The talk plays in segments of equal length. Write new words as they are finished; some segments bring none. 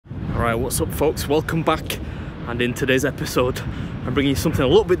Alright, what's up folks? Welcome back. And in today's episode, I'm bringing you something a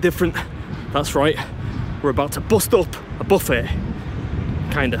little bit different. That's right, we're about to bust up a buffet.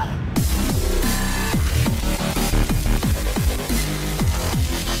 Kinda.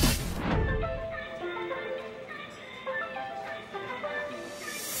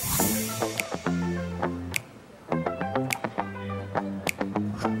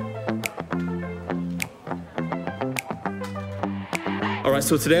 Alright,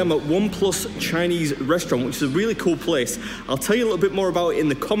 so today I'm at One Plus Chinese restaurant, which is a really cool place. I'll tell you a little bit more about it in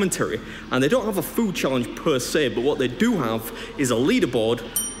the commentary. And they don't have a food challenge per se, but what they do have is a leaderboard,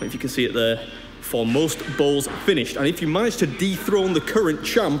 if you can see it there, for most bowls finished. And if you manage to dethrone the current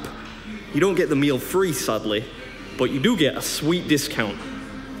champ, you don't get the meal free, sadly, but you do get a sweet discount.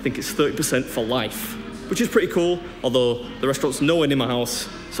 I think it's 30% for life, which is pretty cool, although the restaurant's nowhere near my house,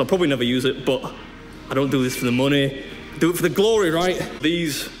 so I'll probably never use it, but I don't do this for the money. Do it for the glory, right?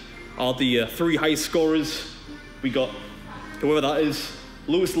 These are the three highest scorers. We got whoever that is,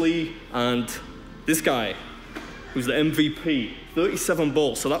 Lewis Lee, and this guy, who's the MVP, 37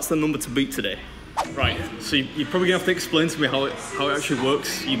 bowls, so that's the number to beat today. Right, so you're probably gonna have to explain to me how it actually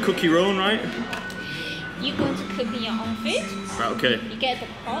works. You cook your own, right? You're going to cook in your own food. Right, okay. You get the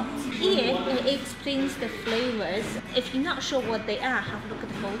pot. Here, it explains the flavors. If you're not sure what they are, have a look at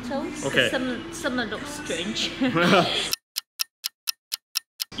the photos. Okay. Some look strange.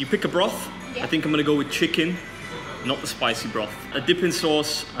 You pick a broth. Yeah. I think I'm gonna go with chicken, not the spicy broth. A dipping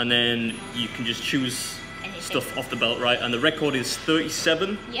sauce, and then you can just choose anything. Stuff off the belt, right? And the record is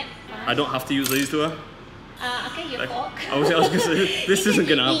 37. Yeah. I don't have to use these, do I? Okay, your fork. I was gonna say, this isn't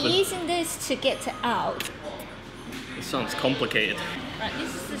gonna happen. You're using this to get it out. It sounds complicated. Right,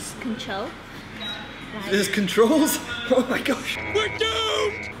 this is control. Right. There's controls? Oh my gosh. We're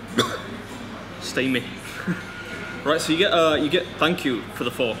doomed! Stay me. Right, so you get, thank you for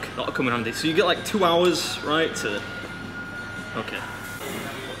the fork. That'll come in handy. So you get like 2 hours, right, to, okay.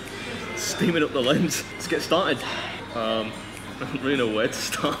 Steaming up the lens. Let's get started. I don't really know where to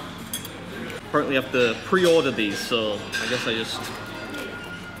start. Apparently I have to pre-order these, so I guess I just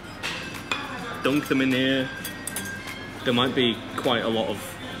dunk them in here. There might be quite a lot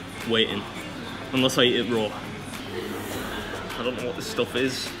of waiting, unless I eat it raw. I don't know what this stuff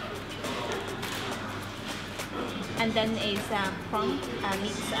is. And then it's prawn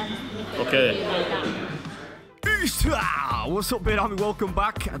meats and okay. What's up, Beard Army? Welcome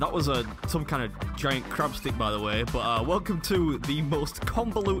back. That was some kind of giant crab stick, by the way. But welcome to the most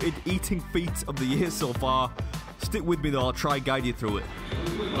convoluted eating feat of the year so far. Stick with me though, I'll try guide you through it.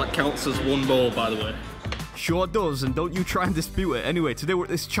 That counts as one bowl, by the way. Sure does, and don't you try and dispute it. Anyway, today we're at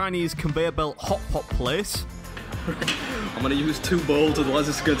this Chinese conveyor belt hot pot place. I'm gonna use 2 bowls, otherwise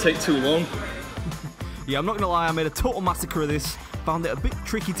this is gonna take too long. Yeah, I'm not gonna lie, I made a total massacre of this. Found it a bit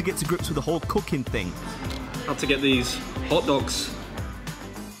tricky to get to grips with the whole cooking thing. Had to get these hot dogs.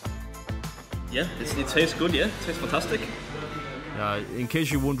 Yeah, it tastes good, yeah? It tastes fantastic. In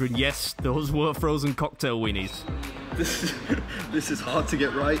case you're wondering, yes, those were frozen cocktail weenies. This is hard to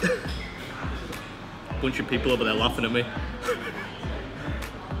get right. Bunch of people over there laughing at me.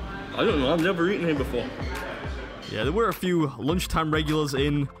 I don't know, I've never eaten here before. Yeah, there were a few lunchtime regulars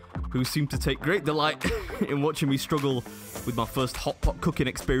in who seemed to take great delight in watching me struggle with my first hot pot cooking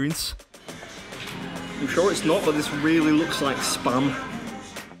experience. I'm sure it's not, but this really looks like spam.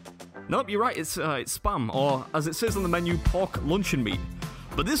 Nope, you're right, it's spam, or as it says on the menu, pork luncheon meat.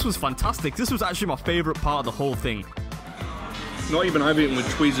 But this was fantastic. This was actually my favourite part of the whole thing. Not even I've eaten with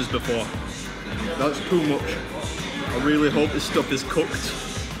tweezers before. That's too much. I really hope this stuff is cooked.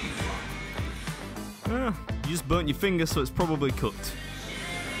 You just burnt your finger, so it's probably cooked.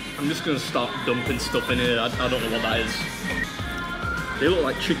 I'm just gonna start dumping stuff in here. I don't know what that is. They look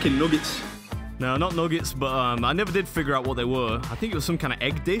like chicken nuggets. No, not nuggets, but I never did figure out what they were. I think it was some kind of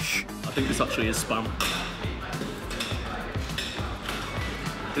egg dish. I think this actually is spam.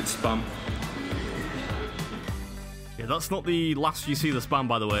 It's spam. Yeah, that's not the last you see of the spam,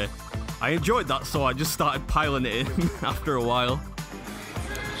 by the way. I enjoyed that, so I just started piling it in after a while.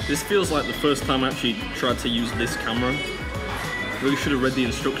 This feels like the first time I actually tried to use this camera. Really should have read the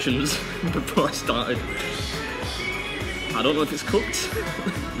instructions before I started. I don't know if it's cooked.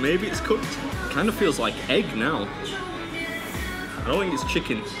 Maybe it's cooked. It kind of feels like egg now. I don't think it's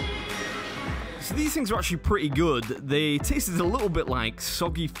chicken. So these things are actually pretty good. They tasted a little bit like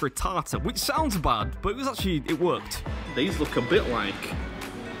soggy frittata, which sounds bad, but it worked. These look a bit like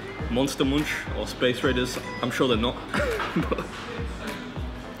Monster Munch or Space Raiders. I'm sure they're not.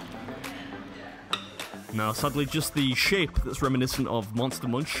 No, sadly just the shape that's reminiscent of Monster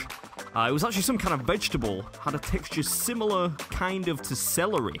Munch. It was actually some kind of vegetable, had a texture similar kind of to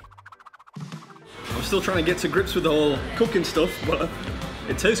celery. still trying to get to grips with the whole cooking stuff, but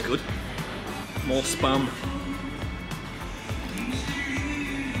it tastes good. More spam.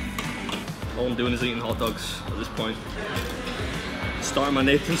 All I'm doing is eating hot dogs at this point. Starting my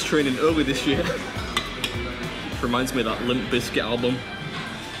Nathan's training early this year. Which reminds me of that Limp Bizkit album.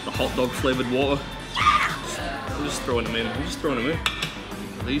 The hot dog flavoured water. I'm just throwing them in. I'm just throwing them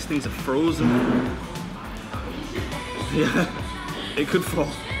in. These things are frozen. Yeah, it could fall.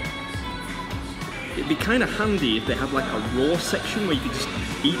 It'd be kind of handy if they had like a raw section where you could just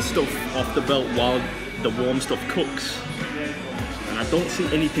eat stuff off the belt while the warm stuff cooks. And I don't see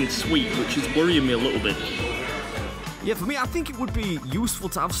anything sweet, which is worrying me a little bit. Yeah, for me, I think it would be useful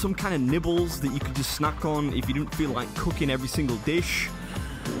to have some kind of nibbles that you could just snack on if you didn't feel like cooking every single dish.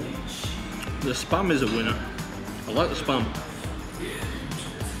 The spam is a winner. I like the spam.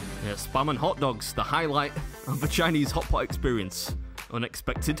 Yeah, spam and hot dogs, the highlight of the Chinese hot pot experience.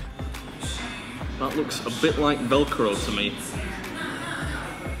 Unexpected. That looks a bit like Velcro to me.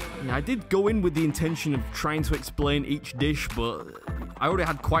 Now, I did go in with the intention of trying to explain each dish, but I already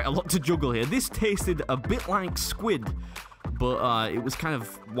had quite a lot to juggle here. This tasted a bit like squid, but it was kind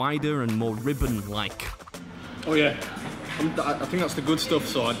of wider and more ribbon-like. Oh yeah, I think that's the good stuff,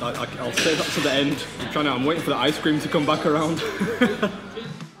 so I'll save that to the end. I'm waiting for the ice cream to come back around.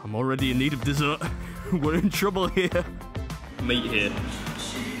 I'm already in need of dessert. We're in trouble here. Meat here,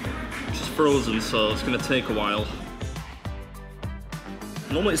 which is frozen, so it's going to take a while.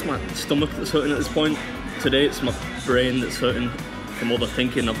 Normally it's my stomach that's hurting at this point. Today it's my brain that's hurting from all the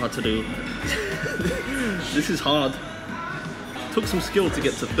thinking I've had to do. This is hard. Took some skill to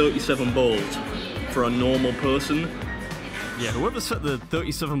get to 37 bowls for a normal person. Yeah, whoever set the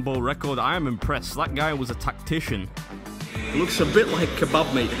 37 bowl record, I am impressed. That guy was a tactician. It looks a bit like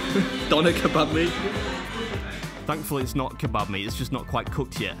kebab meat. Doner kebab meat. Thankfully it's not kebab meat, it's just not quite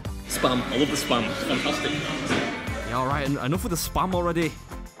cooked yet. Spam, I love the spam, it's fantastic. Yeah, alright, enough with the spam already.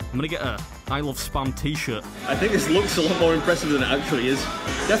 I'm gonna get a I Love Spam t-shirt. I think this looks a lot more impressive than it actually is.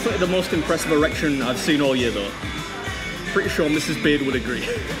 Definitely the most impressive erection I've seen all year though. Pretty sure Mrs. Beard would agree.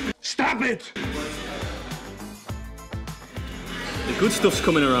 Stop it! The good stuff's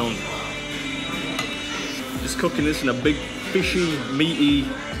coming around. Just cooking this in a big, fishy, meaty,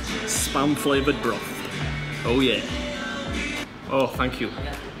 spam-flavoured broth. Oh yeah. Oh, thank you.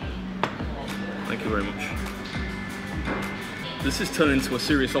 Thank you very much. This is turning into a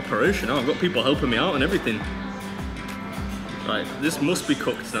serious operation. Oh, I've got people helping me out and everything. Right, this must be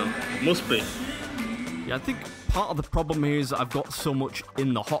cooked now. Must be. Yeah, I think part of the problem here is that I've got so much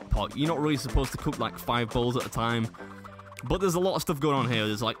in the hot pot. You're not really supposed to cook like 5 bowls at a time. But there's a lot of stuff going on here.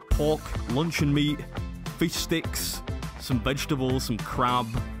 There's like pork, luncheon meat, fish sticks, some vegetables, some crab.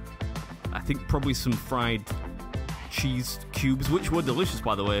 I think probably some fried cheese cubes, which were delicious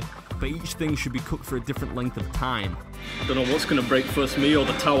by the way. But each thing should be cooked for a different length of time. Don't know what's going to break first, me or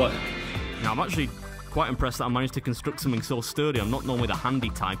the tower. Now, I'm actually quite impressed that I managed to construct something so sturdy. I'm not normally the handy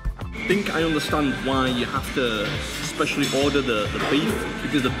type. I think I understand why you have to specially order the beef,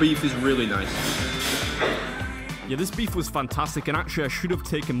 because the beef is really nice. Yeah, this beef was fantastic, and actually I should have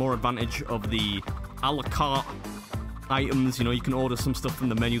taken more advantage of the a la carte items. You know, you can order some stuff from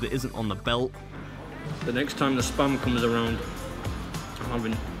the menu that isn't on the belt. The next time the spam comes around, I'm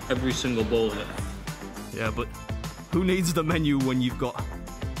having every single bowl of it. Yeah, but who needs the menu when you've got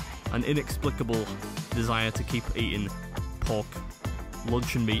an inexplicable desire to keep eating pork,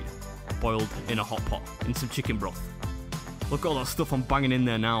 luncheon meat, boiled in a hot pot, in some chicken broth? Look at all that stuff I'm banging in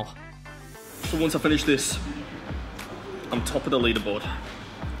there now. So once I finish this, I'm top of the leaderboard.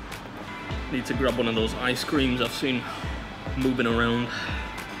 Need to grab one of those ice creams I've seen moving around.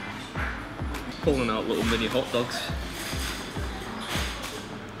 Pulling out little mini hot dogs.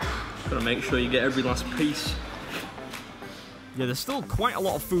 Gotta make sure you get every last piece. Yeah, there's still quite a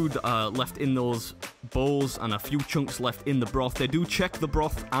lot of food left in those bowls and a few chunks left in the broth. They do check the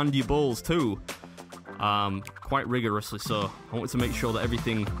broth and your bowls too, quite rigorously, so I wanted to make sure that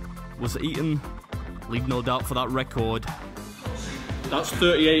everything was eaten. Leave no doubt for that record. That's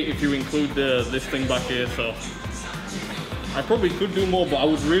 38 if you include this thing back here, so I probably could do more, but I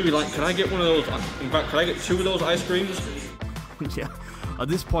would really like, can I get one of those, in fact, can I get 2 of those ice creams? Yeah, at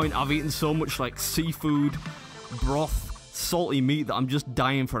this point I've eaten so much like seafood, broth, salty meat that I'm just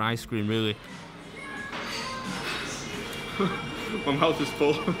dying for an ice cream, really. My mouth is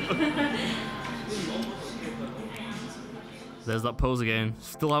full. There's that pose again.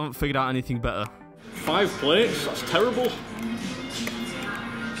 Still haven't figured out anything better. 5 plates? That's terrible.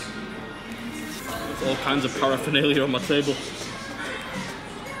 There's all kinds of paraphernalia on my table.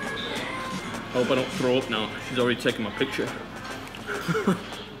 Hope I don't throw up now. She's already taken my picture.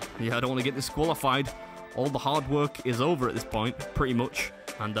 Yeah, I don't want to get disqualified. All the hard work is over at this point, pretty much.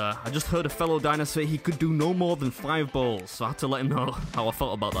 And I just heard a fellow diner say he could do no more than 5 bowls, so I had to let him know how I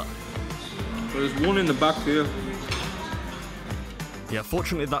felt about that. There's one in the back here. Yeah,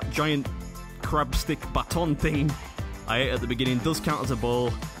 fortunately that giant crab stick baton thing I ate at the beginning does count as a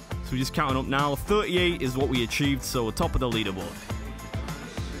bowl. So we're just counting up now. 38 is what we achieved, so we're top of the leaderboard.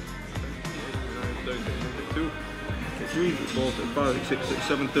 2, 3, 4, 5, 6,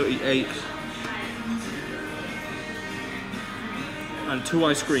 7, 38. And 2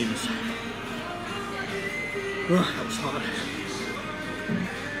 ice creams. That was hard.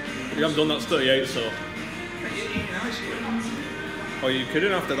 You haven't done that's 38, so. Oh, are you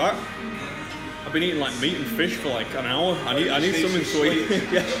kidding? After that, I've been eating like meat and fish for like an hour. I need something sweet.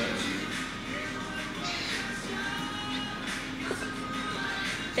 Yeah.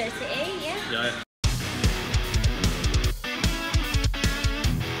 Yeah.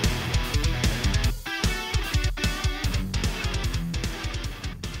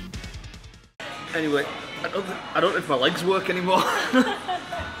 Anyway, I don't know if my legs work anymore.